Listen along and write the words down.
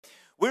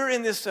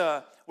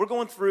We're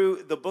going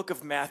through the book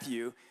of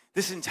Matthew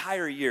this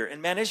entire year.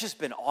 And man, it's just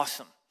been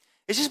awesome.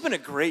 It's just been a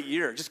great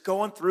year. Just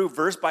going through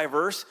verse by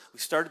verse. We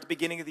started at the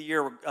beginning of the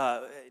year,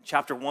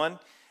 chapter 1.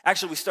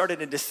 Actually, we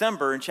started in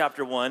December in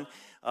chapter 1.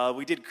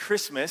 We did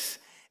Christmas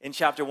in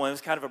chapter 1. It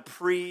was kind of a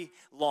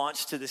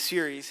pre-launch to the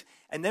series.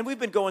 And then we've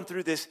been going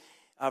through this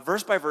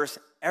verse by verse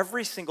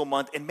every single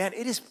month. And man,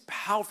 it is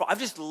powerful. I've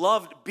just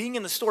loved being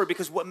in the story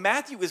because what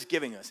Matthew is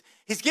giving us,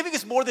 he's giving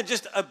us more than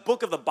just a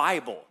book of the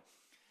Bible.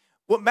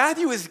 What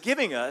Matthew is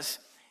giving us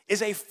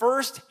is a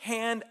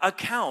first-hand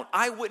account,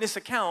 eyewitness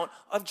account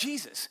of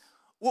Jesus.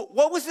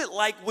 What was it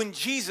like when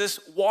Jesus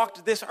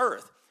walked this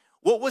earth?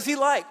 What was he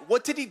like?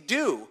 What did he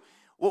do?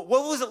 What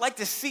was it like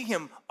to see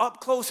him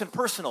up close and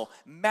personal?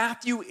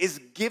 Matthew is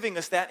giving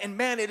us that, and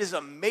man, it is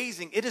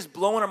amazing. It is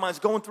blowing our minds,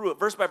 going through it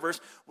verse by verse.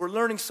 We're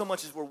learning so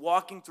much as we're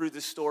walking through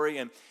this story,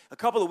 and a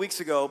couple of weeks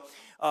ago,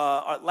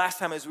 last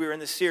time as we were in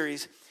this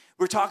series,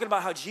 we were talking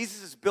about how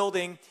Jesus is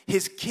building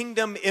his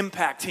Kingdom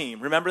Impact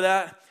team. Remember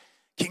that?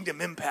 Kingdom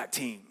Impact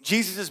team.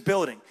 Jesus is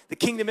building the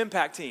Kingdom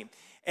Impact team,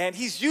 and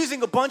he's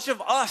using a bunch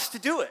of us to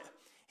do it.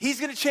 He's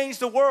going to change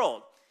the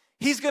world.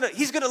 He's gonna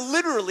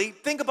literally,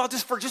 think about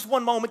this for just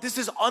one moment. This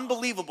is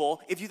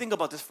unbelievable if you think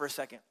about this for a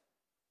second.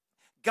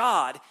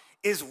 God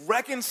is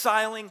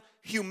reconciling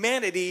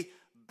humanity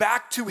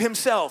back to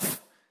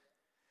himself.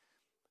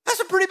 That's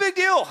a pretty big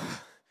deal,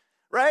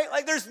 right?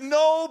 Like there's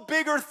no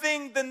bigger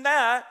thing than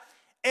that.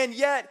 And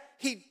yet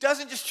he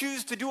doesn't just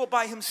choose to do it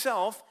by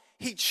himself.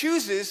 He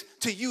chooses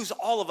to use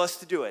all of us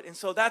to do it. And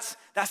so that's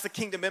the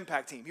Kingdom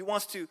Impact team. He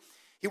wants to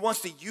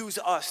use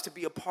us to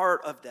be a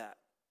part of that.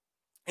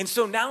 And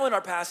so now in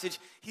our passage,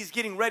 he's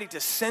getting ready to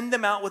send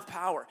them out with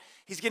power.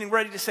 He's getting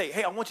ready to say,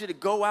 hey, I want you to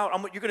go out.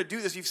 You're going to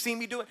do this. You've seen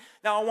me do it.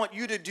 Now I want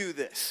you to do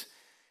this.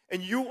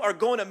 And you are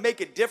going to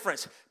make a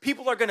difference.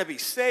 People are going to be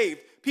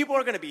saved. People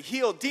are going to be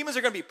healed. Demons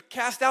are going to be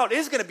cast out. It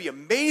is going to be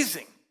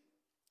amazing.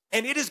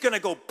 And it is going to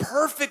go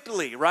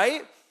perfectly,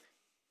 right?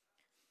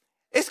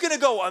 It's going to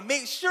go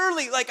amazing.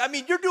 Surely,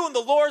 you're doing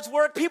the Lord's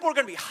work. People are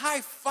going to be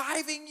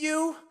high-fiving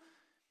you.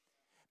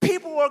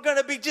 People are going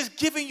to be just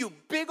giving you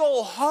big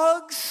old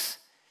hugs.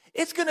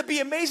 It's going to be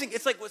amazing.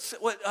 It's like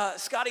what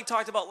Scotty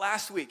talked about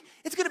last week.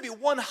 It's going to be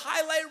one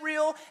highlight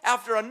reel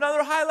after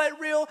another highlight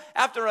reel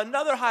after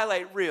another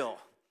highlight reel.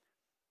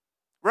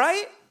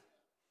 Right?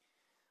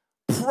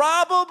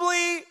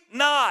 Probably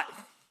not.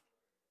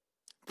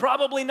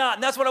 Probably not.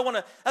 And that's what I want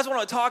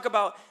to talk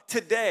about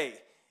today.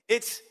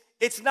 It's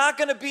not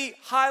going to be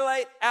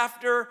highlight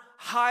after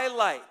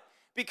highlight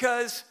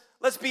because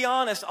let's be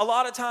honest, a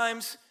lot of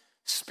times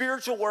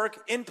spiritual work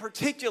in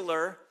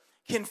particular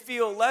can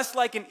feel less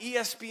like an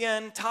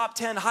ESPN top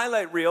 10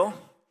 highlight reel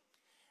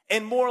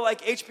and more like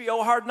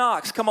HBO Hard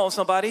Knocks. Come on,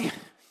 somebody.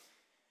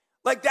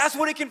 Like that's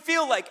what it can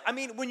feel like. I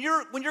mean, when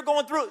you're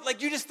going through it,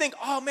 like you just think,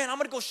 oh man, I'm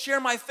going to go share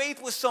my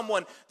faith with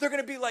someone. They're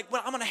going to be like,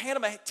 well, I'm going to hand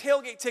them a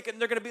tailgate ticket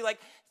and they're going to be like,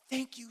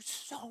 thank you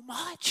so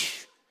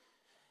much.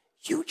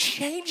 You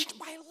changed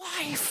my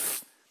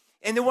life.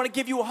 And they want to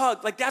give you a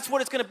hug. Like that's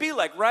what it's going to be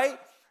like, right?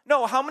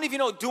 No, how many of you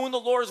know doing the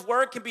Lord's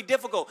work can be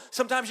difficult?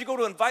 Sometimes you go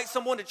to invite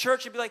someone to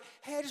church and be like,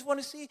 hey, I just want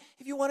to see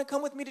if you want to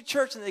come with me to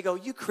church. And they go,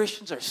 you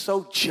Christians are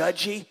so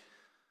judgy.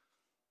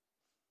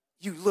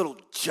 You little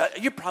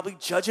you're probably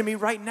judging me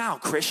right now,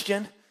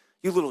 Christian.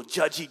 You little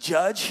judgy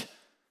judge.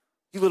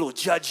 You little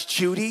Judge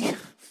Judy.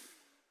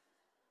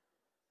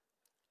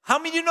 How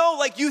many of you know,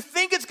 like you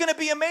think it's going to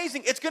be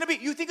amazing. You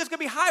think it's going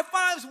to be high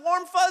fives,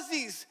 warm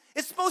fuzzies.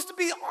 It's supposed to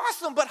be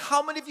awesome, but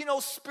how many of you know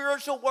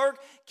spiritual work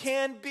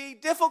can be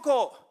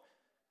difficult?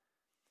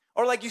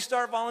 Or like you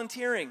start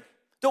volunteering.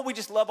 Don't we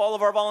just love all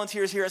of our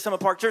volunteers here at Summit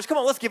Park Church? Come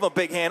on, let's give them a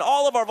big hand.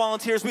 All of our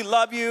volunteers, we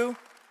love you.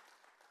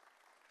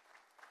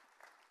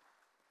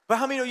 But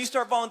how many know you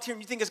start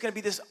volunteering, you think it's going to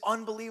be this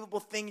unbelievable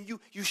thing, and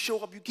you show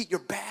up, you get your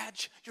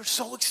badge, you're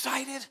so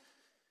excited.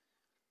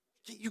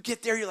 You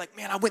get there, you're like,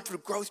 man, I went through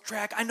Growth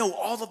Track. I know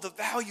all of the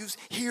values.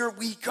 Here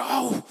we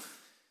go.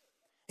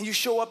 And you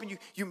show up and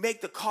you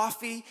make the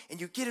coffee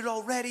and you get it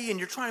all ready and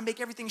you're trying to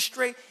make everything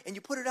straight and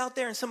you put it out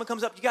there and someone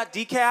comes up, you got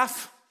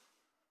decaf?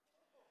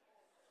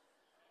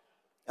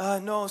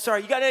 No,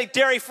 sorry. You got any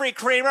dairy-free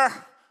creamer?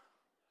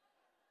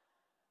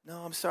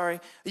 No, I'm sorry.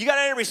 You got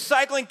any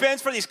recycling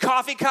bins for these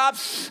coffee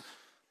cups?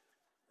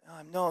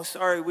 No,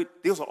 sorry.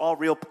 These are all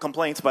real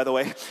complaints, by the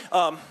way.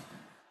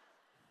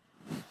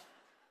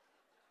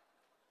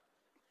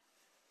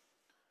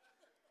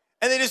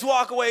 And they just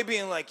walk away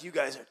being like, you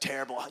guys are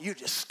terrible. You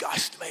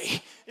disgust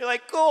me. You're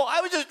like, cool, I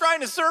was just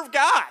trying to serve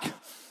God.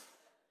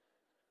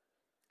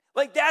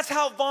 Like that's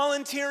how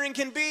volunteering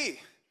can be.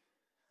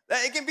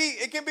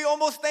 It can be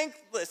almost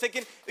thankless.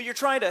 You're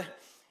trying to,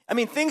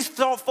 things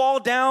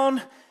fall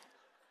down.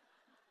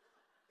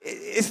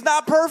 It's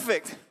not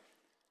perfect.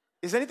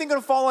 Is anything going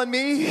to fall on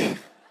me?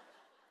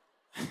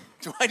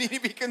 Do I need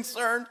to be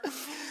concerned?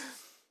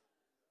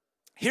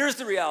 Here's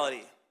the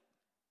reality.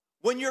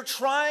 When you're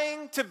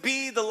trying to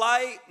be the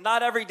light,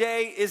 not every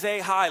day is a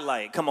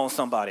highlight. Come on,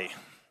 somebody.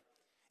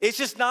 It's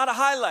just not a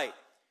highlight.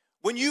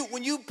 When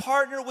you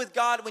partner with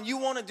God, when you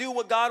want to do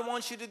what God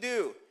wants you to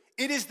do,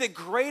 It is the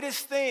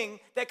greatest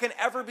thing that can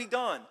ever be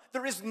done.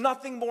 There is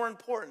nothing more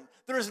important.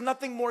 There is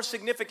nothing more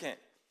significant.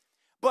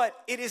 But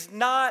it is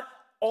not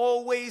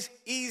always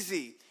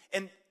easy.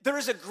 And there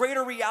is a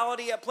greater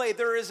reality at play.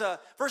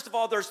 First of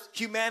all, there's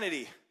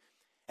humanity.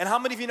 And how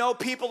many of you know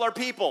people are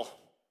people?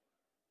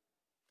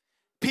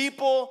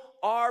 People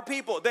are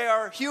people. They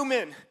are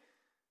human.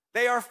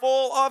 They are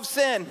full of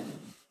sin,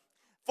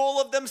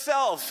 full of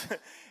themselves.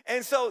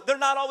 And so they're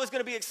not always going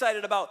to be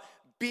excited about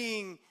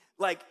being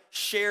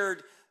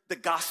shared the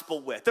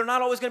gospel with. They're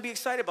not always going to be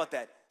excited about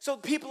that. So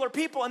people are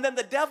people, and then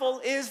the devil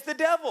is the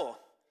devil.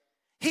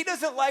 He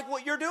doesn't like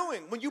what you're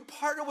doing. When you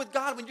partner with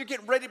God, when you're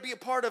getting ready to be a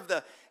part of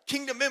the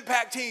Kingdom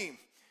Impact team,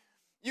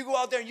 you go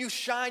out there and you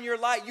shine your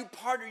light, you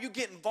partner, you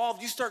get involved,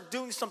 you start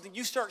doing something,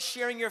 you start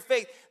sharing your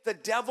faith. The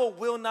devil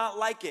will not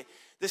like it.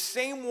 The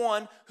same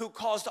one who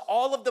caused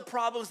all of the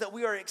problems that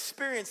we are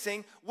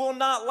experiencing will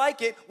not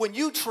like it when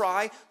you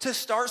try to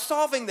start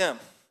solving them.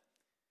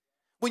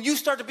 When you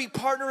start to be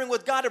partnering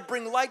with God to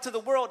bring light to the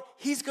world,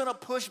 he's going to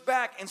push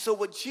back. And so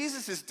what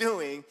Jesus is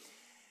doing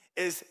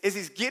is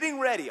he's getting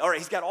ready. All right,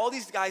 he's got all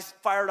these guys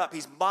fired up.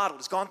 He's modeled.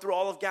 He's gone through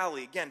all of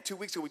Galilee. Again, 2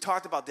 weeks ago, we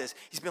talked about this.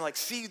 He's been like,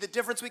 see the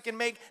difference we can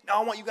make?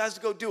 Now I want you guys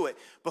to go do it.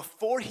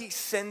 Before he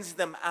sends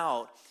them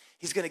out,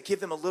 he's going to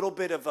give them a little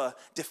bit of a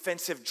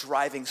defensive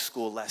driving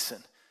school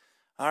lesson.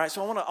 All right,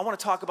 so I want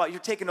to talk about, you're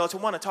taking notes, I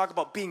want to talk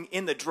about being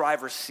in the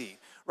driver's seat.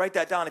 Write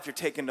that down if you're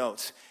taking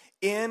notes.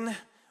 In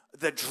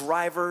the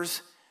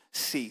driver's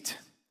seat.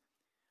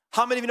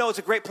 How many of you know it's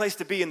a great place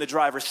to be in the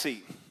driver's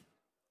seat?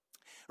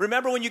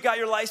 Remember when you got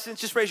your license?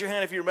 Just raise your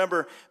hand if you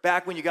remember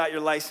back when you got your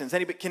license.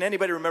 Can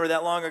anybody remember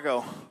that long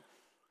ago?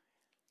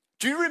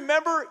 Do you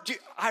remember?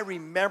 I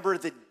remember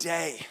the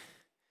day.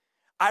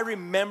 I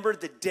remember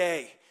the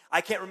day.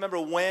 I can't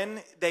remember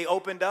when they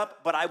opened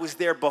up, but I was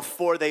there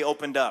before they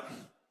opened up.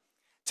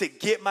 To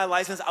get my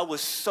license, I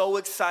was so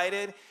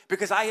excited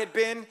because I had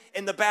been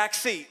in the back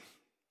seat.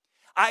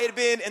 I had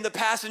been in the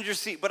passenger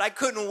seat, but I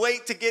couldn't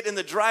wait to get in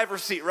the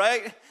driver's seat,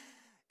 right?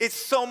 It's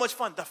so much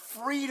fun. The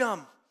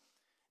freedom,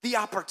 the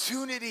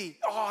opportunity.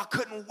 Oh, I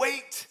couldn't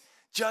wait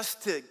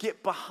just to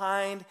get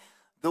behind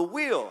the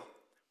wheel.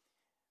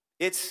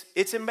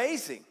 It's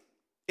amazing.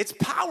 It's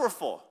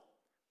powerful.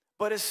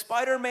 But as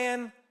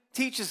Spider-Man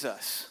teaches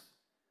us,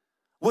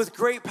 with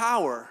great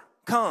power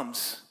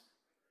comes,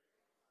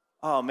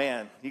 oh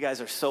man, you guys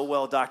are so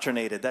well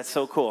doctrinated. That's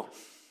so cool.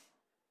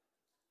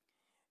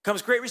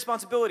 Comes great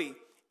responsibility.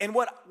 And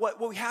what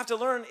we have to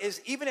learn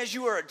is even as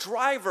you are a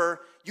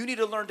driver, you need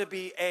to learn to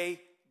be a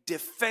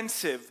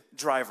defensive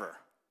driver.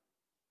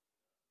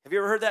 Have you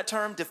ever heard that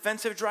term,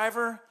 defensive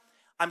driver?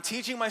 I'm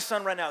teaching my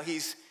son right now.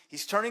 He's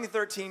turning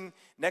 13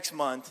 next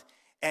month.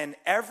 And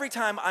every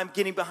time I'm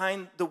getting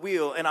behind the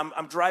wheel and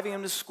I'm driving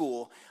him to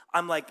school,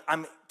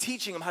 I'm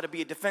teaching him how to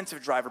be a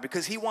defensive driver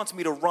because he wants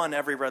me to run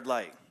every red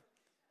light.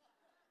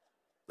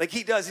 Like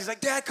he does. He's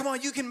like, Dad, come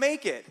on, you can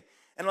make it.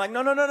 And I'm like,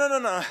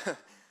 no.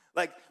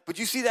 But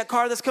you see that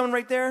car that's coming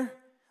right there?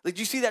 Like,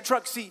 you see that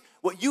truck? See,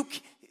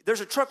 there's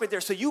a truck right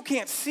there, so you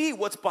can't see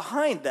what's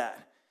behind that.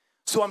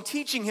 So I'm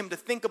teaching him to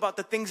think about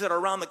the things that are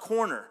around the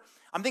corner.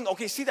 I'm thinking,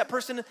 okay, see that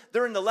person?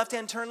 They're in the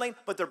left-hand turn lane,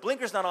 but their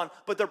blinker's not on,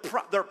 but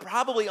they're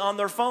probably on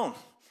their phone.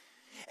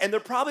 And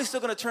they're probably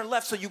still going to turn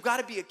left, so you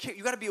got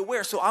to be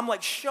aware. So I'm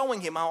showing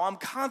him how I'm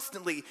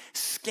constantly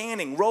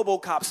scanning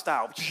RoboCop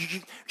style.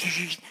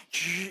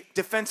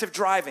 Defensive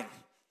driving.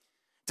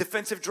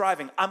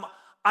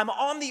 I'm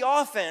on the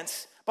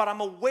offense, but I'm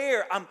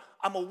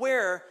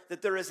aware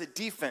that there is a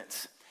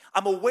defense.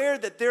 I'm aware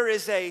that there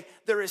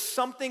is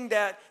something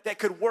that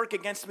could work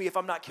against me if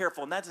I'm not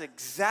careful. And that's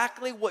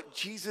exactly what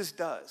Jesus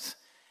does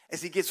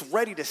as he gets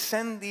ready to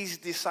send these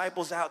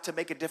disciples out to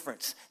make a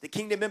difference. The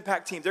Kingdom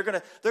Impact team, they're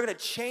gonna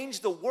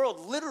change the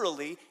world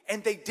literally,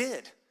 and they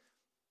did.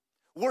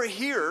 We're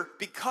here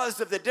because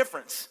of the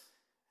difference.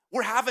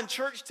 We're having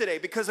church today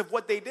because of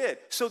what they did.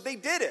 So they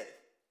did it.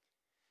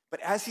 But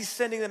as he's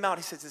sending them out,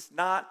 he says, it's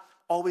not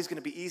always going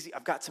to be easy.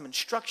 I've got some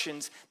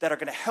instructions that are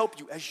going to help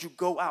you as you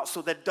go out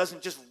so that it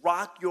doesn't just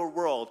rock your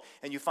world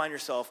and you find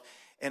yourself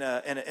in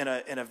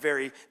a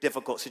very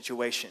difficult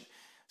situation.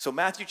 So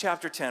Matthew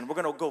chapter 10, we're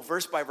going to go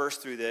verse by verse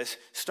through this,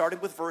 starting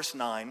with verse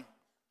 9.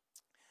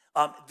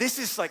 This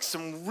is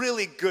some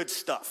really good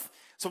stuff.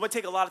 So I'm going to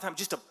take a lot of time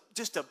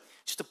just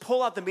to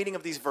pull out the meaning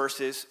of these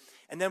verses,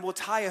 and then we'll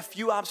tie a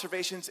few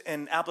observations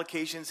and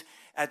applications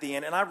at the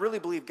end. And I really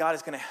believe God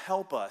is going to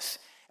help us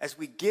as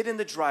we get in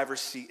the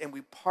driver's seat and we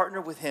partner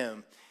with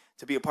him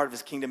to be a part of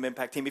his Kingdom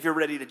Impact team. If you're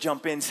ready to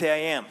jump in, say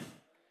I am.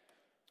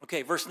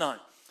 Okay, verse 9.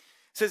 It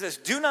says this,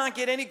 do not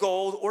get any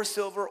gold or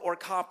silver or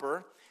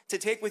copper to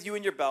take with you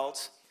in your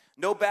belts,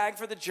 no bag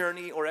for the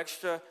journey or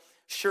extra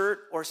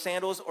shirt or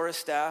sandals or a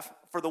staff,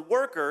 for the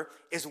worker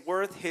is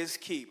worth his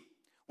keep.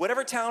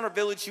 Whatever town or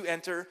village you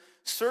enter,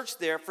 search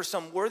there for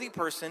some worthy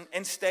person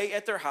and stay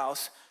at their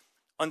house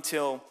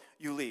until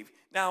you leave.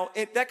 Now,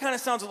 that kind of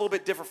sounds a little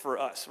bit different for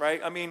us,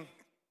 right? I mean,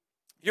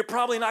 you're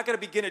probably not going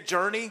to begin a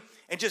journey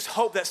and just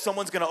hope that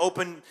someone's going to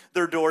open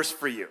their doors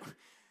for you.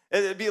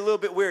 It'd be a little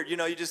bit weird, you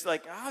know, you just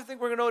like, oh, I think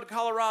we're gonna go to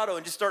Colorado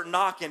and just start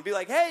knocking. Be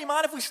like, hey, you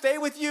mind if we stay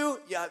with you?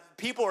 Yeah,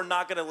 people are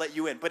not gonna let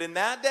you in. But in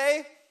that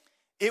day,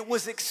 it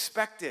was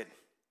expected.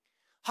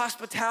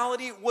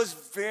 Hospitality was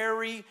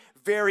very,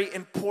 very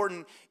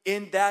important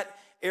in that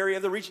area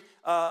of the region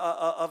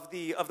of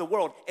the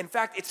world. In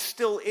fact, it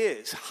still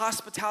is.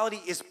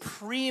 Hospitality is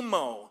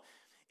primo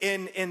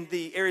in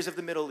the areas of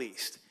the Middle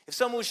East. If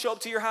someone would show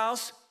up to your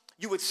house,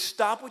 you would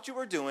stop what you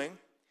were doing,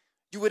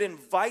 you would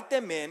invite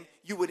them in,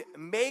 you would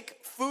make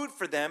food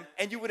for them,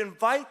 and you would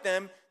invite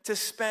them to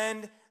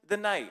spend the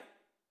night.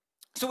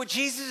 So what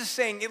Jesus is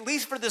saying, at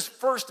least for this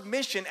first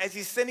mission, as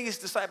he's sending his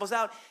disciples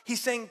out,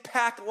 he's saying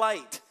pack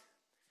light.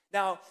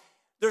 Now,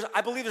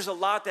 I believe there's a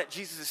lot that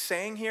Jesus is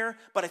saying here,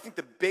 but I think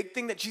the big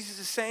thing that Jesus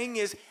is saying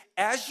is,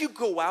 as you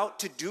go out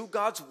to do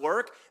God's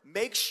work,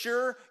 make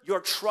sure your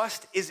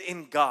trust is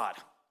in God.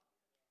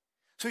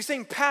 So he's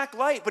saying pack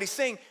light, but he's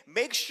saying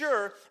make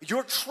sure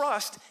your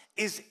trust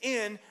is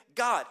in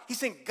God. He's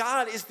saying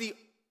God is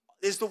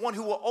the one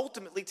who will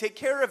ultimately take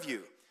care of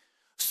you.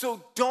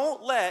 So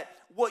don't let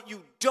what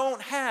you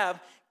don't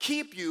have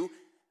keep you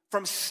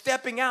from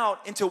stepping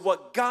out into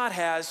what God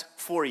has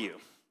for you.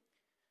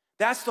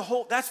 That's the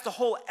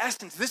whole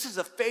essence. This is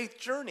a faith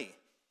journey.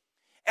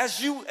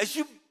 As you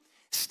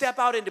step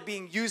out into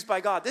being used by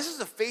God, this is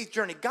a faith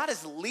journey. God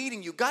is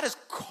leading you. God is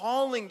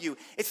calling you.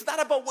 It's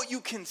not about what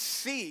you can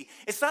see.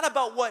 It's not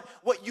about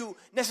what you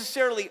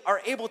necessarily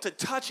are able to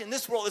touch in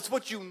this world. It's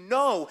what you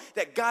know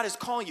that God is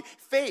calling you.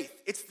 Faith,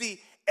 it's the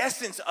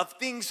essence of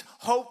things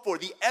hoped for,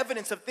 the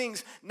evidence of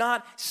things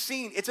not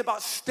seen. It's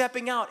about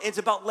stepping out. It's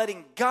about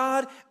letting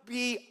God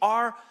be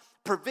our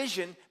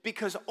provision,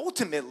 because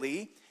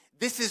ultimately,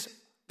 this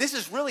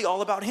is really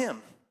all about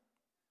him.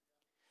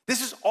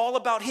 This is all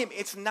about him.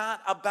 It's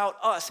not about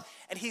us.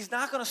 And he's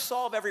not going to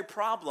solve every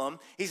problem.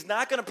 He's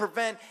not going to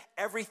prevent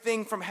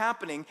everything from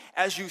happening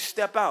as you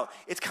step out.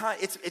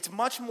 It's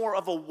much more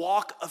of a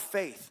walk of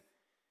faith.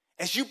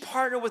 As you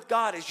partner with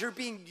God, as you're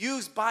being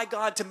used by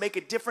God to make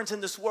a difference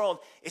in this world,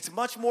 it's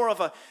much more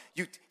of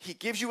he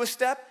gives you a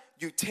step,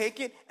 you take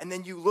it, and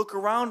then you look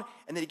around,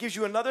 and then he gives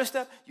you another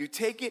step, you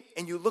take it,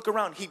 and you look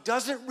around. He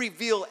doesn't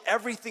reveal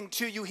everything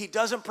to you. He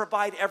doesn't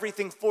provide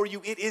everything for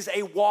you. It is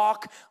a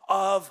walk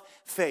of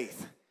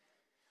faith.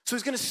 So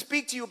he's going to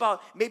speak to you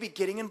about maybe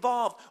getting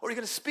involved, or he's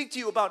going to speak to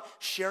you about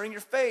sharing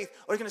your faith,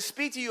 or he's going to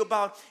speak to you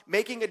about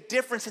making a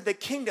difference in the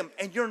kingdom,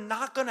 and you're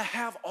not going to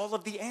have all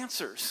of the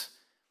answers.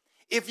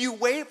 If you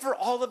wait for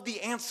all of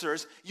the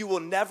answers, you will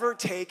never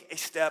take a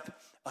step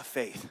of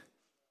faith.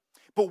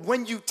 But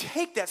when you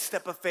take that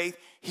step of faith,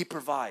 he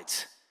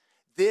provides.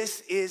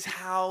 This is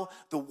how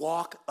the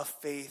walk of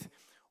faith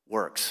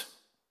works.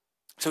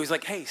 So he's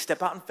like, hey,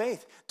 step out in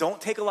faith.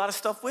 Don't take a lot of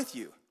stuff with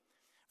you.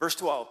 Verse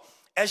 12,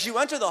 as you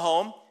enter the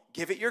home,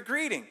 give it your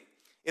greeting.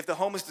 If the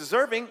home is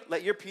deserving,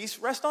 let your peace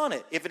rest on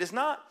it. If it is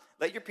not,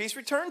 let your peace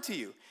return to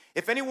you.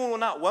 If anyone will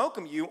not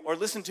welcome you or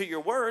listen to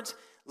your words,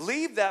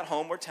 leave that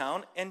home or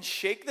town and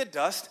shake the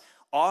dust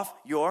off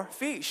your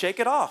feet. Shake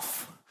it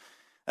off.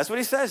 That's what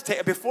he says.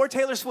 Before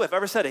Taylor Swift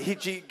ever said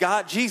it,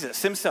 God,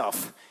 Jesus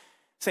himself,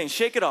 saying,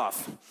 shake it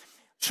off.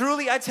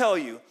 Truly, I tell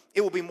you,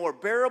 it will be more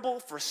bearable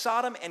for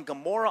Sodom and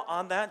Gomorrah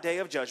on that day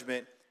of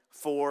judgment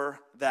for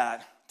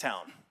that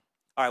town.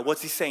 All right,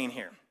 what's he saying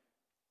here?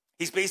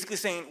 He's basically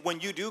saying,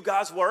 when you do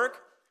God's work,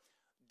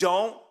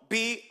 don't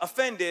be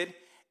offended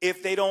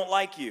if they don't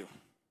like you.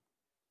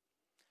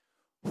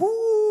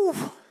 Whoo!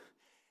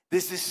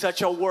 This is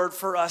such a word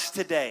for us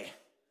today.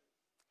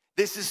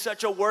 This is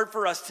such a word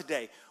for us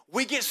today.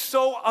 We get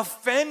so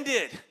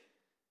offended.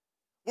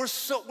 We're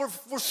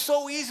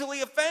so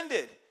easily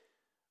offended.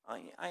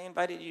 I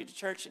invited you to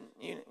church and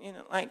you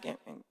didn't like it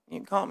and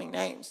you call me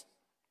names.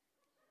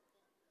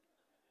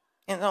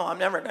 And no, I'm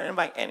never going to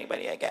invite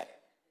anybody again.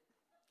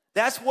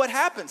 That's what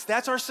happens.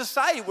 That's our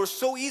society. We're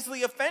so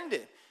easily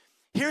offended.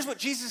 Here's what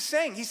Jesus is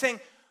saying. He's saying,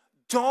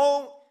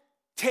 don't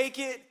take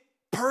it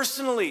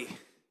personally.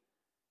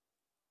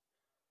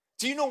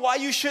 Do you know why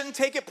you shouldn't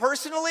take it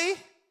personally?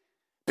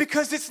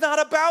 Because it's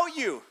not about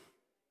you.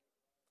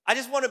 I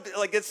just want to,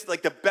 it's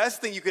like the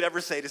best thing you could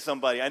ever say to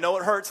somebody. I know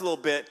it hurts a little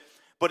bit,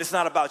 but it's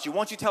not about you. Why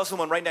don't you tell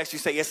someone right next to you,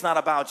 say, it's not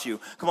about you.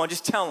 Come on,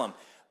 just tell them.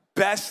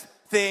 Best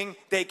thing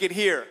they could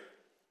hear.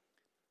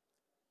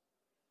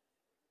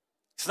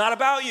 It's not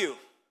about you.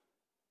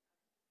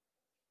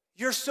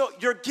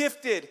 You're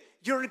gifted.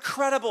 You're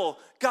incredible.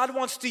 God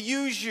wants to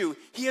use you.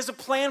 He has a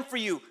plan for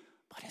you,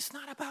 but it's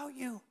not about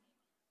you.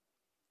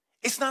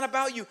 It's not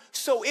about you.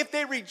 So if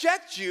they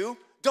reject you,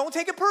 don't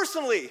take it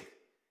personally.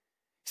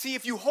 See,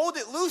 if you hold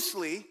it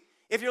loosely,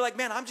 if you're like,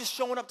 man, I'm just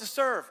showing up to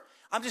serve.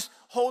 I'm just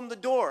holding the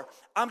door.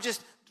 I'm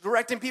just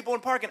directing people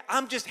in parking.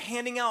 I'm just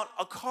handing out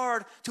a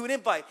card to an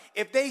invite.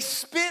 If they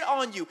spit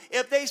on you,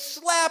 if they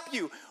slap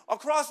you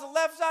across the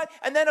left side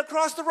and then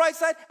across the right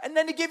side and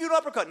then to give you an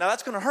uppercut, now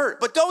that's going to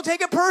hurt, but don't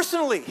take it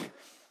personally.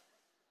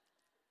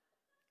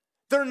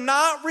 They're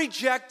not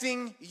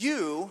rejecting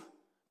you.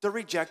 They're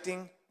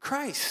rejecting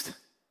Christ.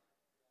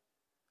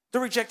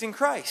 They're rejecting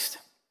Christ.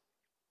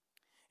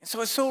 And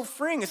so it's so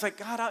freeing. It's like,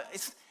 God,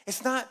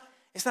 it's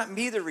It's not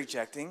me they're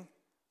rejecting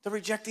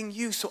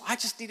you. So I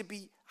just need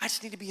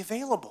to be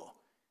available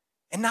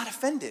and not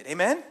offended.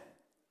 Amen?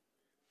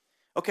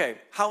 Okay,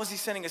 how is he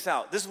sending us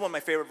out? This is one of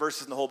my favorite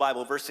verses in the whole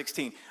Bible, verse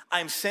 16.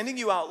 I am sending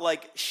you out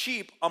like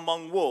sheep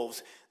among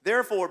wolves.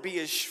 Therefore, be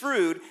as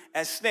shrewd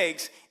as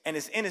snakes and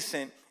as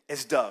innocent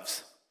as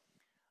doves.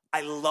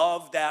 I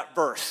love that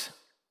verse.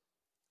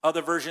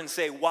 Other versions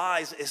say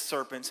wise as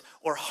serpents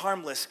or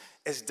harmless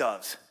as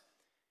doves.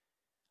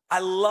 I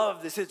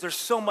love this. There's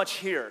so much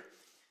here.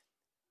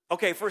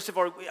 Okay, first of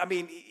all,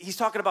 he's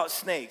talking about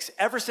snakes.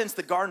 Ever since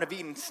the Garden of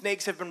Eden,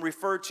 snakes have been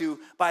referred to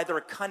by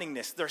their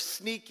cunningness. They're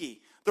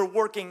sneaky. They're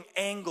working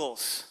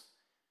angles.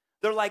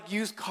 They're like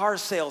used car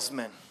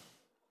salesmen.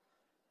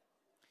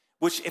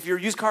 Which, if you're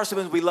used car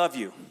salesmen, we love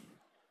you.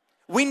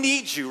 We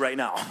need you right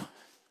now,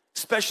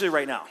 especially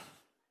right now.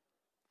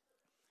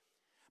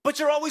 But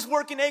you're always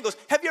working angles.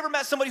 Have you ever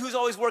met somebody who's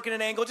always working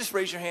an angle? Just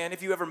raise your hand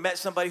if you ever met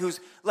somebody who's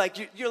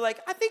like, you're like,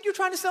 I think you're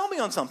trying to sell me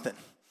on something.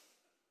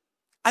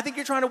 I think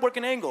you're trying to work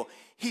an angle.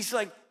 He's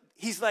like,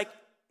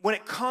 when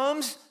it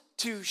comes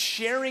to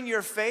sharing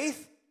your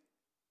faith,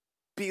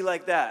 be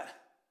like that.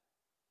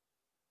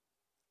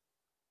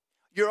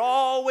 You're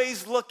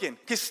always looking.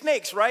 Because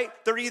snakes, right?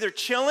 They're either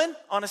chilling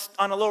on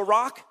a little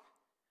rock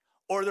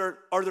or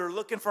they're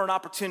looking for an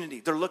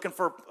opportunity. They're looking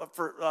for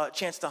a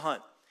chance to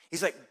hunt.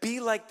 He's like, be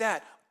like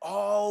that.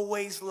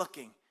 Always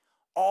looking.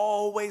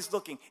 Always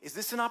looking. Is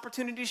this an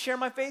opportunity to share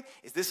my faith?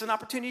 Is this an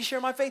opportunity to share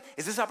my faith?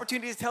 Is this an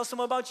opportunity to tell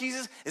someone about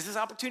Jesus? Is this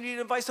an opportunity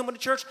to invite someone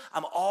to church?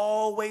 I'm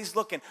always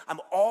looking. I'm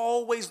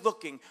always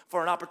looking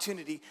for an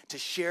opportunity to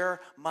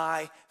share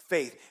my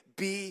faith.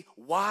 Be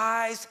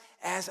wise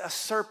as a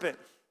serpent.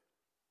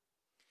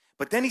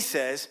 But then he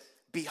says,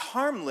 be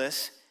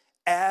harmless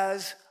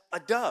as a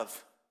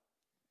dove.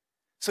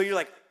 So you're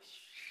like,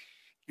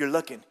 you're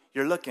looking.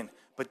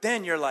 But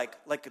then you're like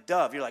a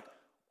dove. You're like,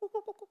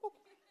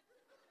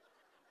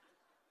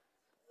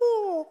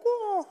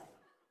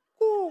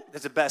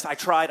 that's the best. I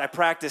tried, I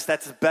practiced.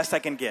 That's the best I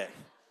can get.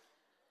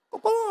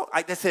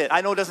 That's it.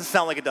 I know it doesn't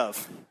sound like a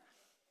dove.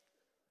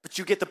 But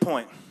you get the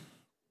point.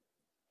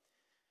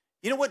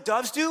 You know what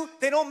doves do?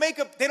 They don't make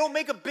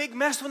a big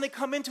mess when they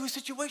come into a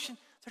situation.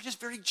 They're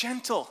just very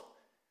gentle.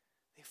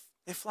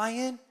 They fly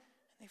in and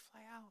they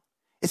fly out.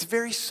 It's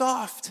very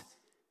soft.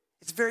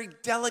 It's very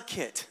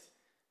delicate.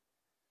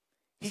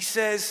 He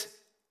says,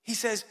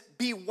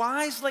 be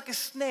wise like a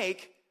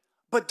snake,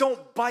 but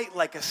don't bite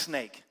like a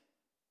snake.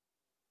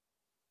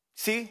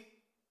 See?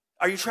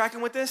 Are you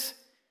tracking with this?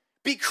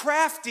 Be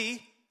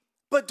crafty,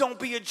 but don't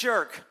be a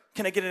jerk.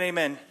 Can I get an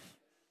amen?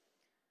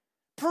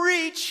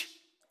 Preach,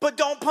 but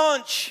don't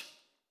punch.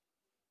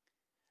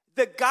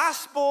 The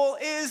gospel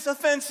is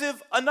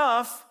offensive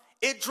enough.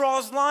 It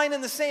draws line in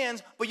the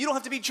sands, but you don't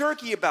have to be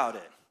jerky about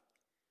it.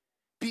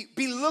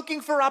 Be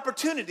looking for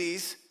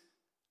opportunities,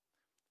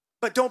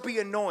 but don't be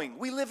annoying.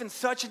 We live in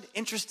such an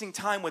interesting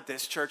time with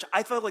this, church.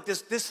 I felt like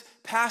this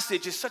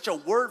passage is such a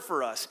word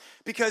for us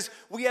because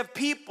we have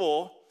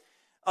people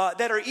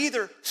that are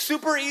either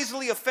super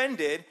easily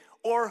offended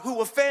or who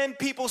offend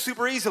people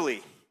super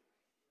easily.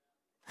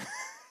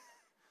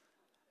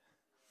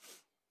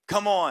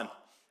 Come on.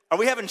 Are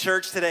we having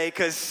church today?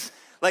 Because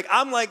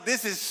I'm like,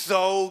 this is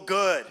so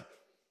good.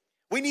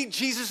 We need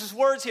Jesus'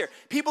 words here.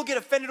 People get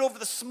offended over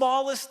the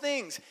smallest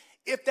things.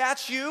 If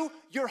that's you,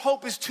 your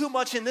hope is too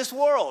much in this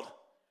world.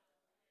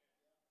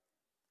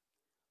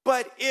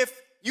 But if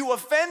you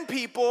offend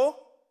people,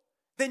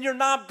 then you're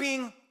not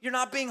being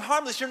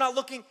harmless. You're not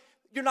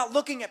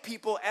looking at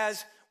people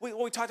as what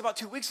we talked about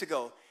 2 weeks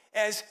ago,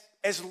 as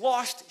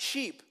lost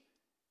sheep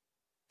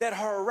that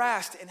are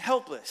harassed and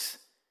helpless.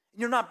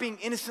 You're not being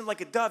innocent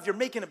like a dove. You're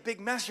making a big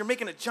mess. You're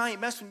making a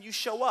giant mess when you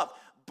show up.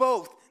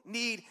 Both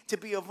need to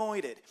be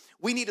avoided.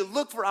 We need to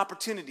look for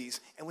opportunities,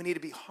 and we need to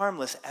be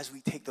harmless as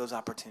we take those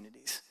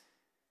opportunities.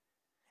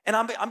 And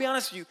I'll be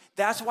honest with you,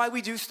 that's why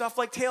we do stuff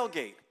like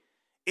Tailgate.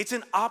 It's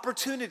an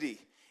opportunity.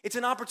 It's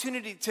an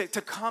opportunity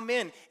to come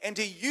in and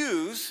to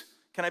use,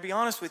 can I be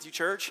honest with you,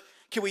 church?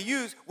 We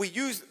use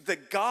the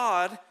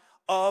God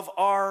of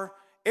our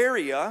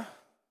area.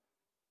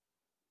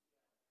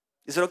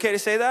 Is it okay to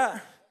say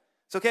that?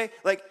 It's okay?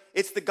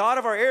 It's the God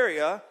of our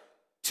area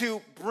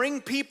to bring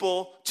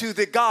people to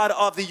the God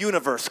of the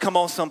universe. Come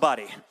on,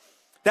 somebody.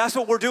 That's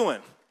what we're doing.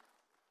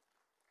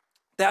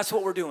 That's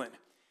what we're doing.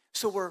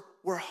 So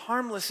we're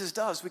harmless as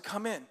doves. We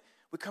come in,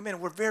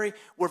 we're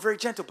very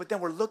gentle, but then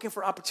we're looking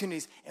for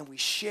opportunities and we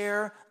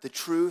share the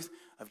truth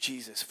of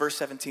Jesus. Verse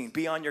 17,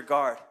 be on your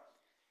guard.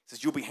 It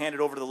says, you'll be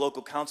handed over to the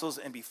local councils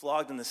and be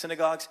flogged in the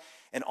synagogues.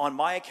 And on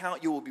my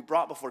account, you will be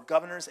brought before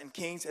governors and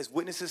kings as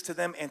witnesses to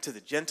them and to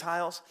the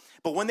Gentiles.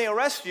 But when they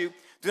arrest you,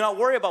 do not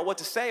worry about what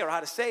to say or how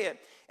to say it.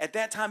 At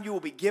that time, you will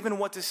be given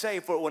what to say,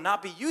 for it will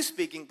not be you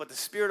speaking, but the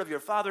Spirit of your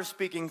Father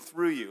speaking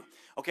through you.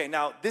 Okay,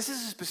 now, this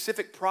is a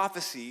specific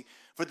prophecy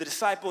for the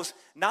disciples,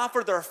 not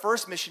for their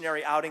first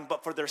missionary outing,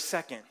 but for their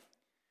second.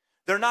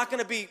 They're not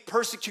going to be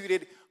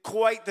persecuted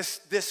quite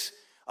this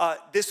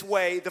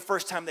way the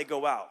first time they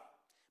go out.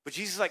 But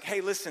Jesus is like,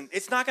 hey, listen,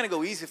 it's not going to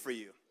go easy for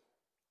you.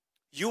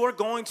 you are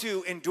going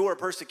to endure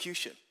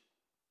persecution.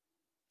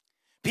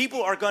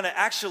 People are going to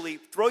actually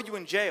throw you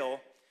in jail,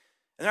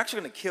 and they're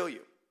actually going to kill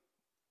you.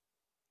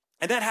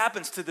 And that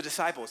happens to the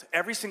disciples.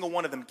 Every single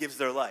one of them gives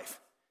their life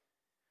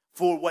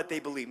for what they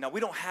believe. Now, we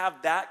don't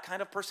have that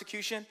kind of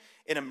persecution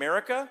in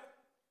America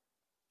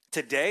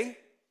today,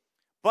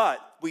 but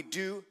we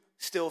do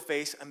still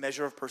face a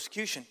measure of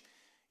persecution.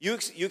 You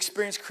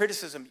experience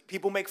criticism.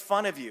 People make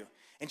fun of you.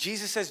 And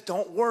Jesus says,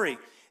 don't worry.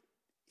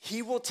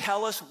 He will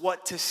tell us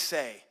what to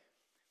say.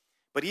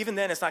 But even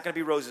then, it's not going to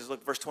be roses.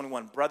 Look, verse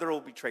 21. Brother will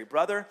betray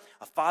brother,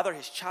 a father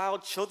his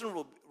child. Children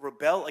will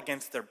rebel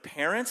against their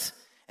parents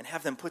and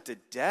have them put to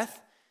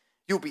death.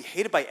 You will be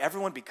hated by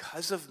everyone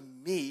because of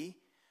me,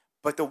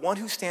 but the one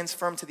who stands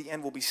firm to the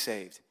end will be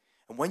saved.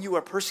 And when you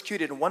are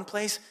persecuted in one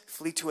place,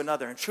 flee to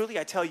another. And truly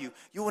I tell you,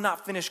 you will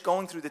not finish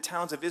going through the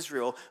towns of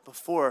Israel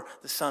before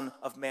the Son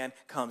of Man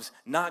comes.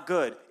 Not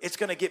good. It's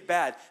going to get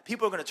bad.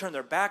 People are going to turn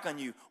their back on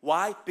you.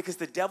 Why? Because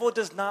the devil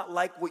does not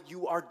like what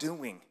you are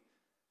doing.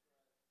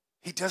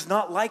 He does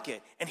not like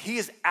it. And he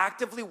is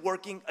actively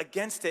working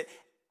against it.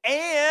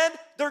 And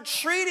they're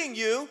treating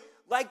you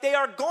like they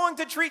are going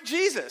to treat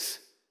Jesus.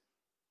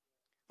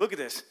 Look at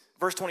this.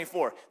 Verse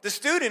 24. The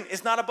student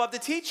is not above the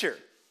teacher,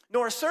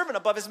 nor a servant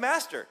above his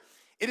master.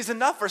 It is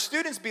enough for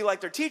students to be like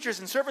their teachers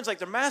and servants like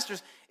their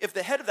masters. If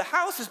the head of the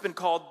house has been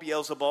called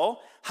Beelzebul,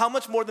 how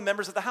much more the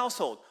members of the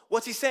household?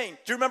 What's he saying?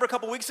 Do you remember a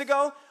couple weeks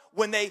ago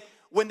when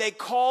they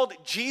called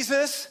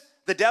Jesus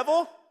the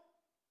devil?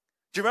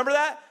 Do you remember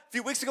that? A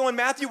few weeks ago in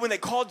Matthew when they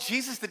called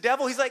Jesus the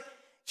devil, he's like,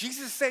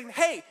 Jesus is saying,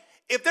 hey,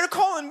 if they're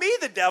calling me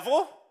the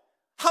devil,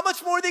 how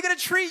much more are they going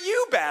to treat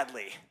you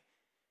badly?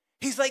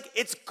 He's like,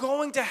 it's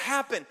going to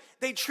happen.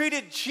 They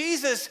treated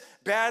Jesus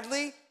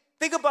badly.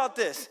 Think about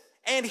this.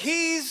 And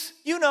he's,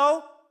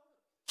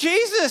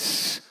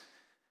 Jesus.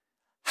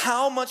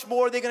 How much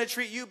more are they going to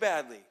treat you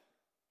badly?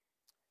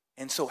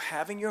 And so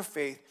having your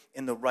faith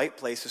in the right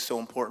place is so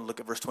important. Look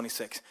at verse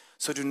 26.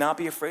 So do not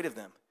be afraid of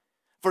them.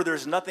 For there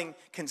is nothing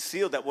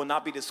concealed that will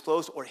not be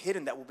disclosed or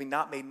hidden that will be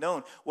not made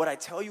known. What I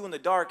tell you in the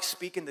dark,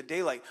 speak in the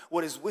daylight.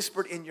 What is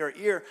whispered in your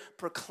ear,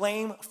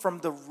 proclaim from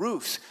the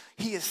roofs.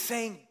 He is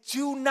saying,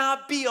 do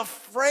not be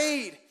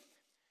afraid.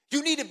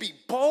 You need to be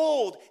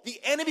bold. The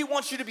enemy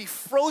wants you to be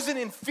frozen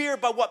in fear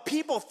by what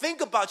people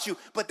think about you,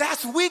 but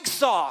that's weak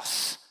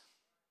sauce.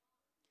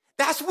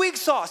 That's weak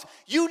sauce.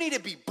 You need to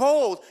be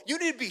bold. You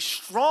need to be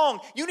strong.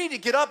 You need to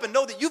get up and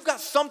know that you've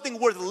got something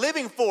worth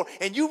living for,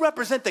 and you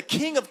represent the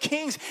King of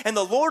Kings and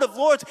the Lord of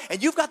Lords,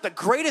 and you've got the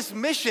greatest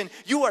mission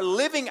you are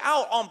living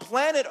out on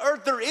planet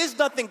Earth. There is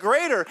nothing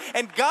greater,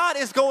 and God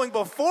is going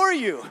before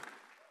you.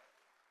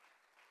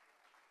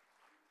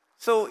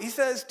 So he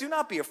says, do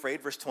not be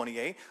afraid, verse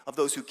 28, of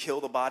those who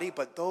kill the body,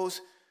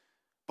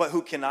 but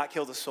who cannot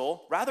kill the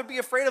soul. Rather be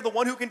afraid of the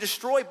one who can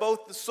destroy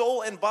both the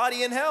soul and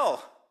body in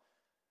hell.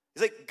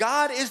 He's like,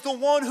 God is the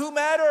one who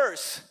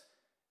matters.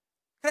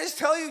 Can I just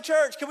tell you,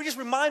 church, can we just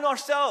remind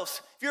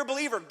ourselves, if you're a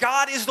believer,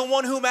 God is the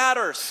one who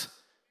matters.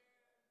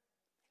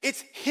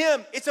 It's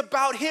him. It's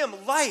about him.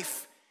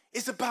 Life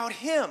is about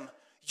him.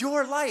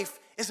 Your life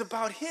is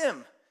about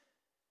him.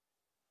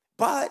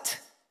 But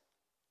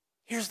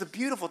here's the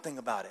beautiful thing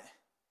about it.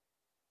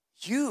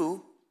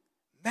 You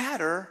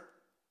matter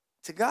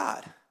to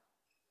God.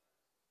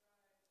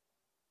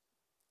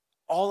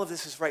 All of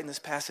this is right in this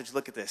passage.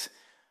 Look at this.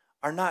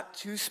 Are not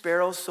 2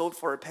 sparrows sold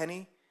for a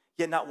penny?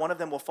 Yet not one of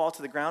them will fall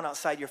to the ground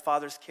outside your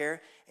Father's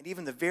care. And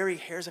even the very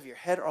hairs of your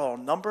head are all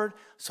numbered.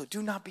 So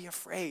do not be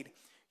afraid.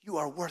 You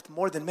are worth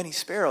more than many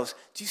sparrows.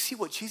 Do you see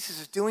what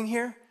Jesus is doing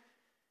here?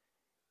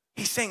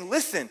 He's saying,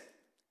 listen,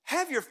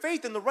 have your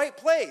faith in the right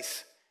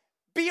place.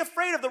 Be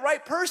afraid of the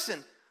right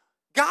person.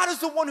 God is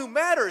the one who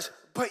matters,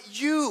 but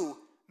you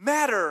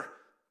matter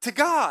to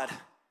God.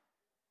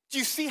 Do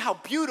you see how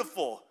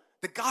beautiful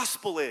the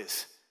gospel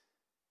is?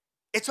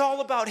 It's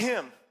all about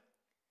him.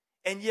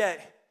 And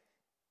yet,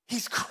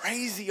 he's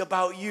crazy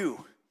about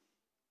you.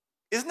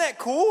 Isn't that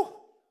cool?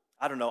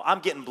 I don't know. I'm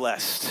getting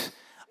blessed.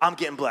 All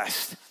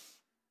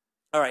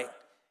right.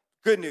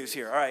 Good news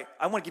here. All right.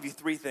 I want to give you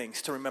 3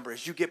 things to remember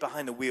as you get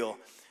behind the wheel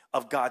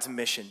of God's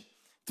mission.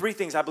 3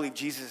 things I believe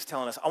Jesus is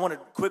telling us. I want to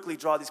quickly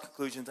draw these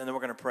conclusions, and then we're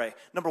going to pray.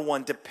 Number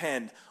 1,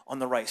 depend on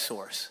the right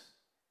source.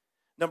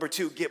 Number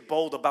 2, get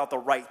bold about the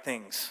right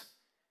things.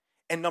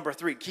 And number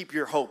 3, keep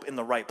your hope in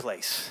the right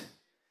place.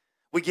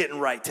 We're getting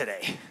right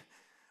today.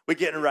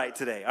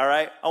 All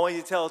right? I want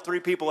you to tell 3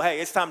 people, hey,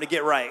 it's time to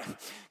get right.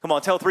 Come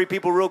on, tell 3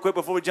 people real quick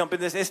before we jump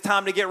in this. It's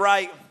time to get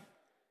right.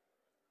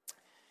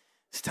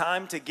 It's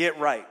time to get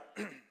right.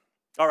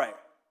 All right.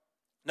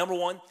 Number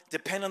 1,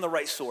 depend on the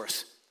right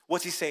source.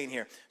 What's he saying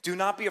here? Do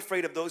not be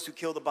afraid of those who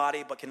kill the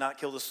body but cannot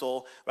kill the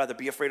soul. Rather,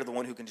 be afraid of the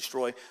one who can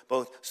destroy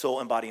both soul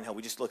and body in hell.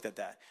 We just looked at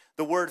that.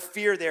 The word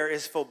fear there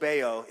is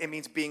phobeo. It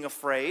means being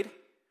afraid,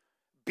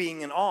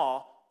 being in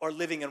awe, or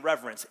living in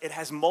reverence. It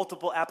has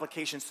multiple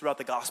applications throughout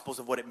the Gospels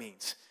of what it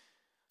means.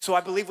 So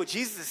I believe what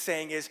Jesus is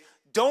saying is,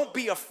 don't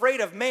be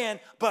afraid of man,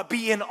 but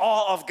be in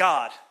awe of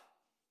God.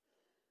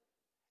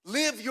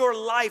 Live your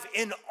life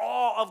in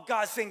awe of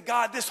God, saying,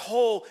 God, this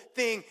whole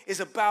thing is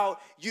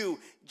about you.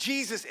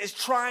 Jesus is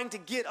trying to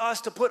get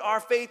us to put our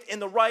faith in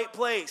the right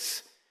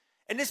place.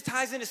 And this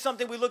ties into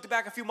something we looked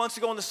back a few months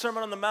ago in the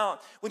Sermon on the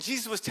Mount. When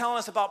Jesus was telling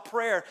us about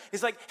prayer,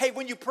 he's like, hey,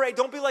 when you pray,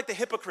 don't be like the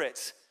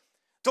hypocrites.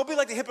 Don't be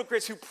like the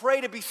hypocrites who pray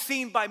to be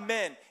seen by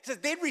men. He says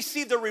they'd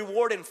receive their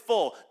reward in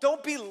full.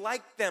 Don't be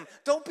like them.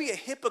 Don't be a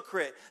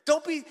hypocrite.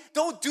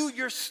 Don't do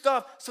your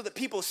stuff so that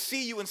people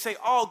see you and say,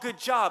 oh, good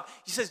job.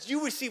 He says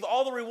you receive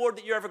all the reward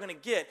that you're ever going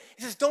to get.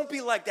 He says don't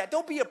be like that.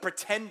 Don't be a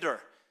pretender.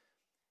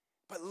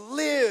 But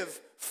live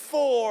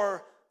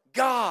for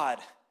God.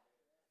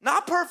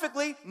 Not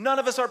perfectly. None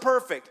of us are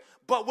perfect.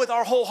 But with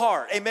our whole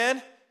heart.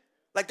 Amen?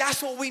 Like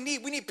that's what we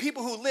need. We need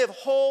people who live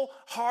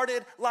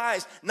wholehearted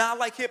lives, not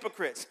like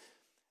hypocrites.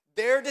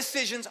 Their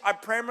decisions are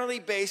primarily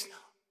based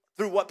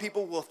through what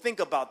people will think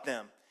about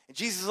them. And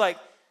Jesus is like,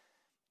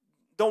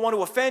 don't want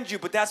to offend you,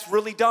 but that's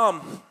really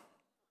dumb.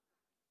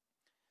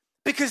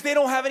 Because they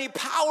don't have any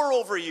power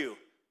over you.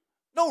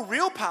 No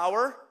real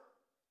power.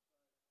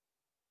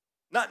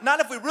 Not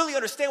if we really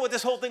understand what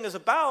this whole thing is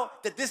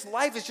about, that this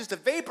life is just a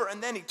vapor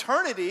and then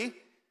eternity.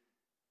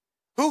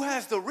 Who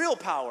has the real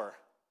power?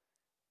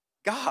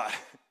 God.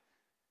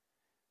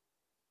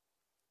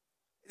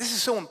 This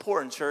is so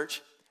important,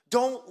 church.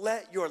 Don't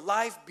let your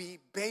life be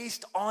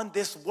based on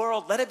this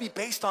world. Let it be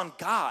based on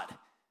God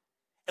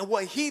and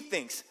what he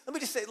thinks. Let me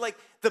just say, like,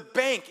 the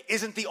bank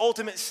isn't the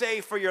ultimate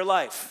say for your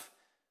life.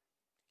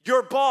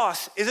 Your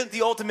boss isn't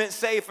the ultimate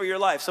say for your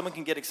life. Someone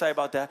can get excited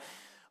about that.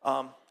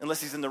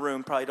 Unless he's in the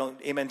room, probably don't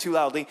amen too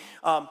loudly.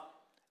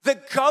 The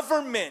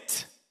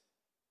government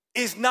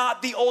is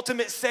not the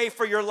ultimate say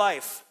for your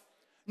life,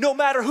 no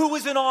matter who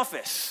is in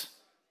office.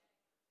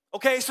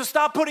 Okay, so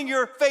stop putting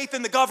your faith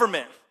in the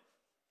government.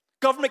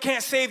 Government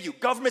can't save you.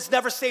 Government's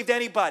never saved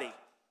anybody.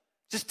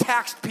 Just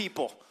taxed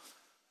people.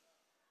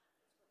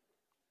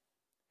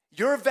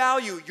 Your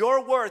value,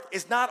 your worth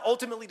is not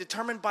ultimately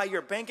determined by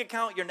your bank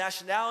account, your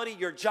nationality,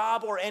 your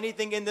job, or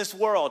anything in this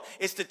world.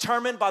 It's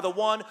determined by the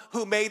one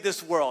who made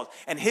this world.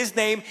 And his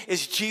name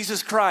is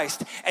Jesus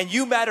Christ. And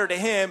you matter to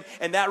him,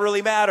 and that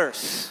really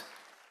matters.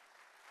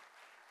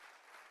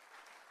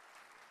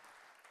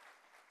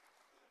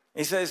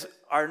 He says,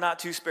 are not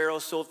two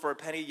sparrows sold for a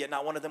penny, yet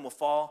not one of them will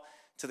fall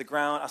to the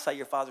ground outside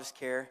your Father's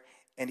care,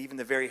 and even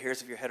the very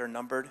hairs of your head are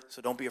numbered.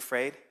 So don't be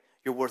afraid.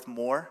 You're worth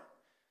more.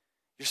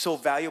 You're so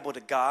valuable to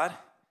God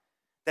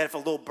that if a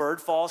little bird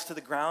falls to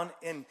the ground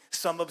in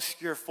some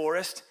obscure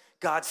forest,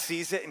 God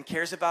sees it and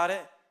cares about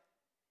it,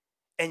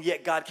 and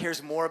yet God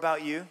cares more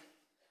about you.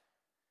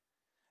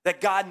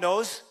 That God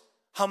knows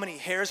how many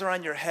hairs are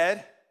on your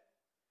head,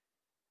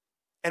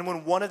 and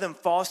when one of them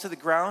falls to the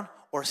ground,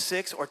 or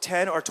 6 or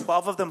 10 or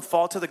 12 of them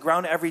fall to the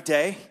ground every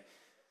day,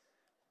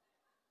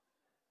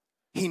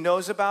 he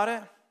knows about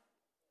it.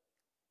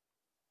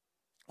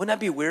 Wouldn't that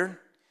be weird?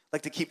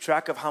 Like to keep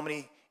track of how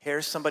many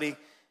hairs somebody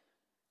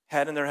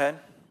had in their head?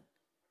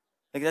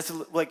 Like that's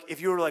like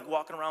if you were like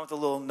walking around with a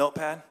little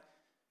notepad,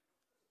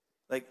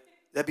 like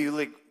that'd be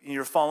like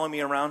you're following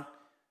me around.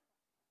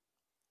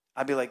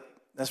 I'd be like,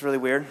 that's really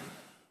weird.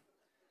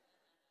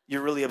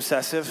 You're really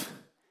obsessive,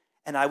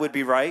 and I would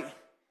be right.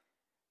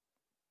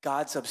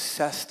 God's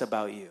obsessed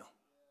about you.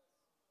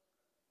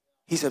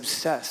 He's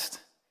obsessed.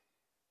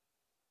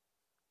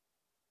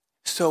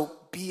 So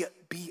be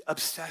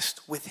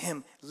obsessed with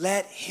him.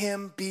 Let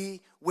him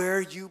be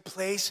where you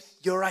place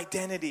your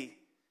identity.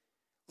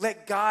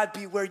 Let God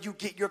be where you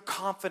get your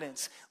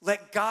confidence.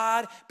 Let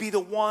God be the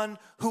one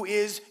who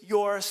is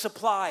your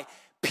supply.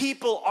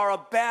 People are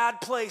a bad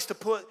place to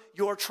put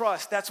your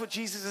trust. That's what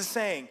Jesus is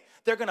saying.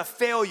 They're going to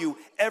fail you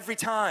every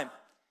time.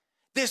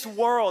 This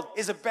world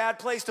is a bad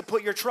place to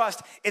put your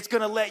trust. It's going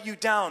to let you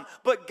down.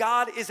 But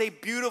God is a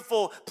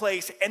beautiful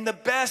place and the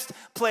best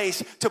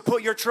place to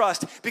put your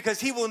trust because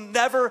he will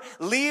never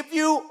leave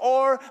you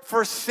or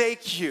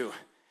forsake you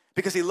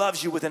because he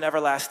loves you with an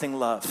everlasting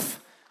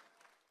love.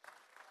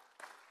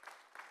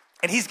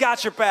 And he's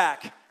got your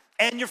back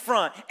and your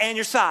front and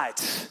your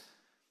sides.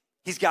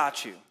 He's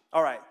got you.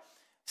 All right.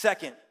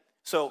 Second,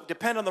 so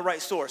depend on the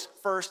right source.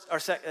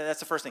 That's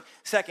the first thing.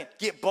 Second,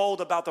 get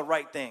bold about the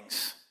right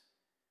things.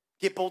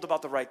 Get bold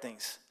about the right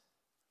things.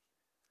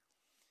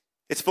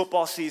 It's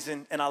football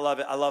season, and I love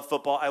it. I love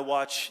football. I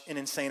watch an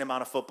insane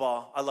amount of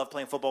football. I love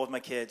playing football with my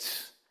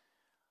kids.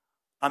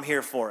 I'm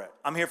here for it.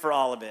 I'm here for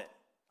all of it.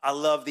 I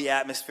love the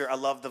atmosphere. I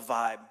love the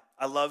vibe.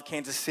 I love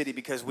Kansas City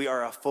because we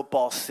are a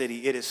football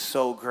city. It is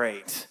so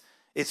great.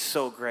 It's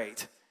so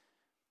great.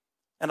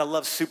 And I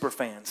love super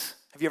fans.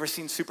 Have you ever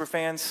seen super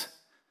fans?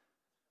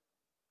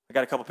 I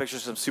got a couple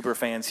pictures of some super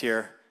fans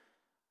here.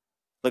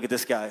 Look at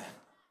this guy.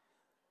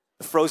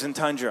 The frozen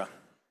tundra.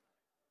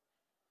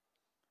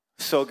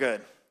 So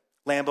good.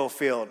 Lambeau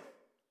Field.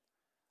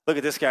 Look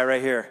at this guy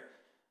right here.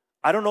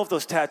 I don't know if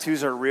those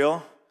tattoos are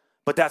real,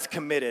 but that's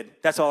committed.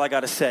 That's all I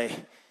got to say.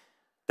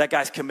 That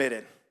guy's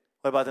committed.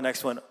 What about the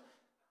next one?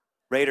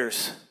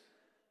 Raiders.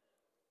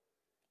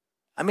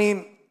 I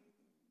mean,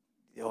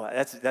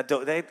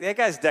 that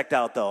guy's decked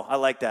out though. I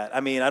like that. I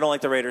mean, I don't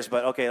like the Raiders,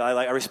 but okay,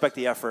 I respect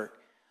the effort.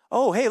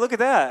 Oh, hey, look at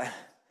that.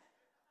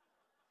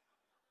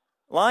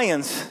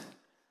 Lions.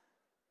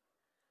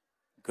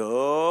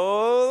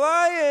 Go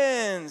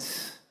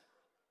Lions.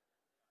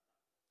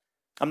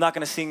 I'm not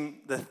going to sing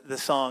the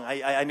song.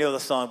 I know the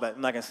song, but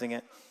I'm not going to sing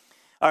it.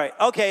 All right.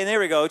 Okay, and there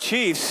we go.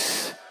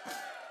 Chiefs.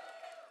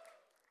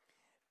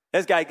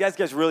 This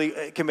guy's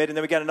really committed. And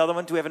then we got another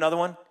one. Do we have another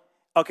one?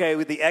 Okay,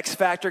 with the X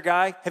Factor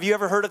guy. Have you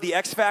ever heard of the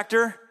X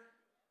Factor?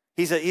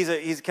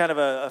 He's kind of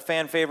a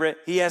fan favorite.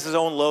 He has his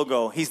own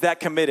logo. He's that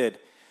committed.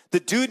 The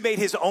dude made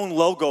his own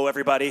logo,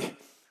 everybody.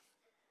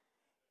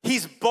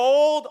 He's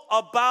bold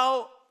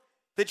about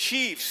the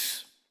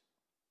Chiefs.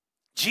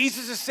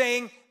 Jesus is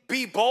saying,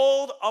 be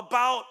bold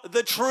about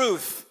the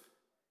truth.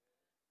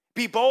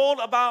 Be bold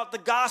about the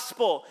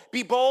gospel.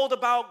 Be bold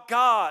about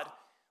God.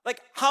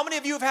 Like, how many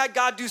of you have had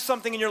God do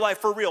something in your life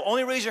for real?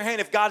 Only raise your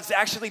hand if God's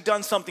actually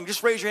done something.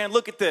 Just raise your hand.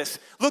 Look at this.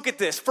 Look at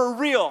this. For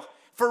real.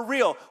 For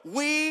real.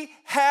 We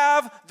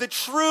have the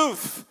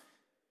truth.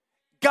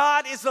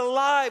 God is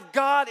alive.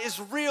 God is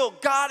real.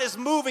 God is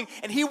moving.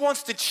 And he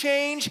wants to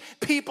change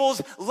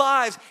people's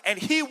lives. And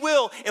he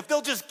will if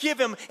they'll just give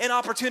him an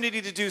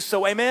opportunity to do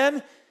so.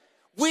 Amen?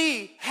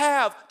 We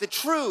have the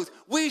truth.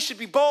 We should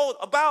be bold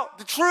about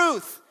the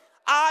truth.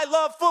 I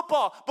love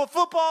football, but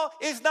football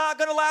is not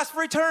going to last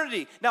for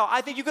eternity. Now,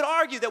 I think you could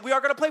argue that we are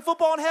going to play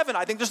football in heaven.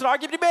 I think there's an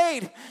argument to be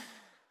made.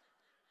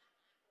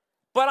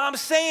 But I'm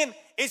saying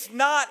it's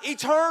not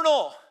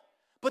eternal.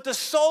 But the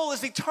soul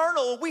is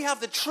eternal. We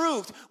have the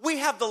truth. We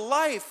have the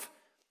life.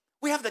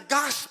 We have the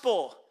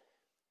gospel.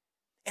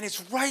 And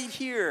it's right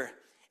here.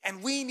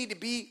 And we need to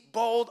be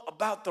bold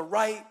about the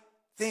right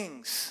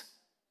things.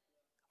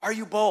 Are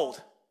you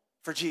bold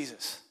for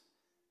Jesus?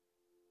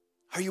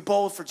 Are you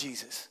bold for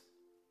Jesus?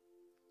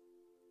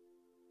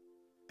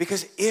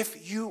 Because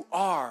if you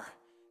are,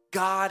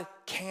 God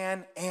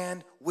can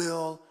and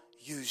will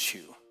use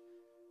you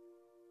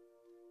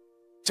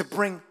to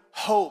bring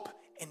hope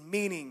and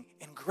meaning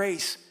and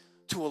grace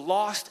to a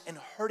lost and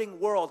hurting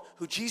world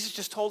who Jesus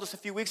just told us a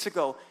few weeks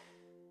ago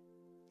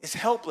is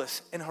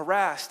helpless and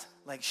harassed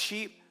like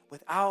sheep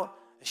without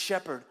a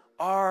shepherd.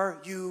 Are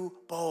you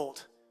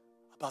bold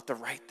about the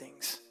right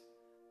things?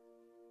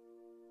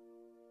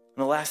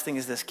 And the last thing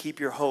is this: keep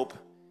your hope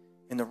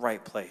in the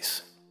right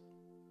place.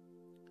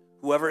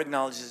 Whoever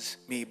acknowledges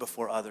me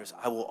before others,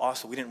 I will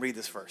also. We didn't read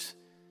this verse.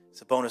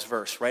 It's a bonus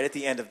verse right at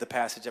the end of the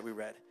passage that we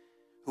read.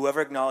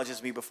 Whoever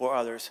acknowledges me before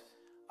others,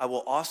 I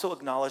will also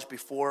acknowledge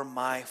before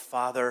my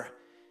Father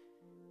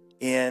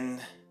in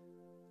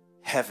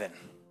heaven.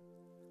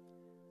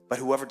 But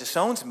whoever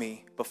disowns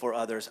me before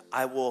others,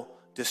 I will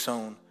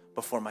disown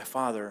before my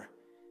Father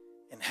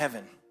in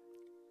heaven.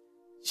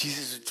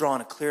 Jesus is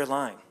drawing a clear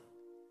line.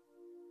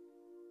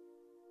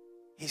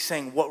 He's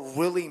saying what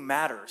really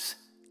matters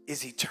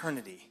is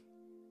eternity.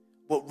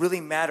 What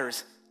really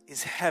matters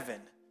is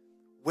heaven.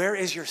 Where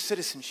is your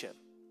citizenship?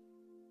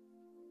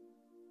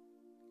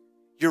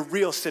 Your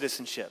real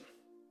citizenship.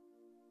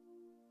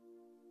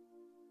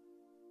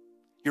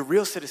 Your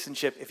real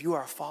citizenship, if you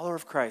are a follower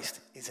of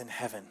Christ, is in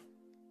heaven.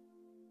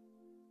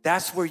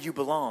 That's where you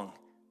belong.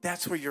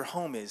 That's where your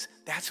home is.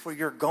 That's where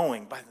you're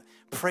going.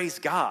 Praise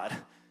God.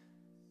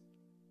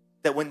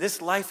 That when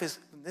this life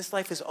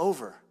is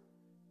over,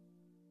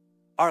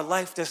 our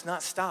life does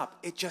not stop.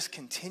 It just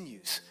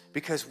continues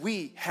because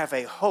we have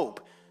a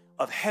hope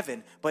of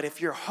heaven. But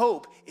if your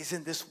hope is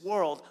in this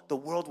world, the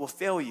world will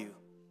fail you.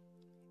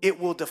 It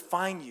will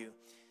define you.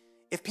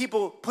 If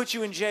people put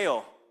you in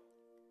jail,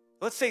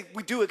 let's say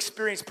we do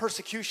experience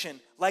persecution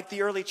like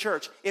the early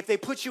church. If they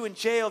put you in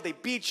jail, they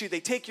beat you, they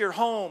take your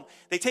home,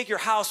 they take your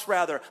house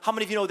rather. How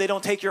many of you know they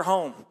don't take your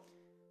home?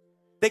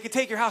 They can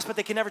take your house, but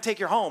they can never take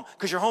your home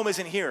because your home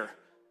isn't here.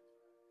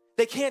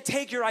 They can't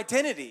take your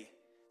identity.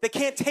 They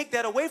can't take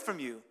that away from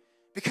you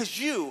because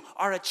you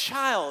are a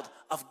child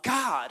of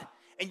God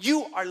and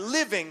you are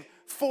living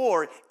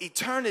for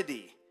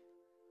eternity.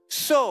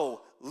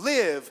 So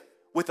live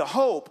with the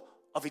hope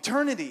of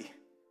eternity.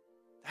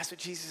 That's what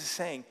Jesus is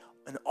saying.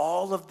 And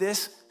all of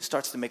this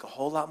starts to make a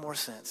whole lot more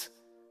sense.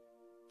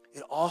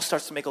 It all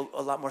starts to make a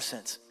lot more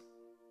sense.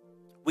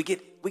 We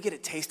get a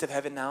taste of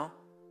heaven now.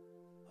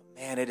 But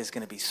man, it is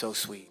going to be so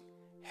sweet.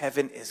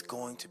 Heaven is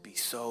going to be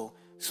so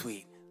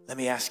sweet. Let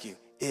me ask you,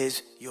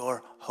 is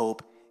your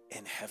hope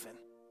in heaven?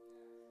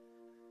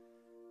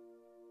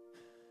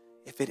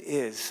 If it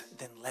is,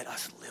 then let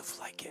us live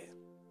like it.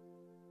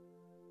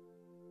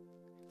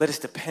 Let us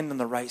depend on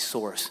the right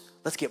source.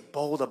 Let's get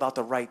bold about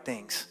the right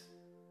things.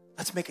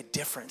 Let's make a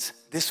difference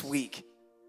this week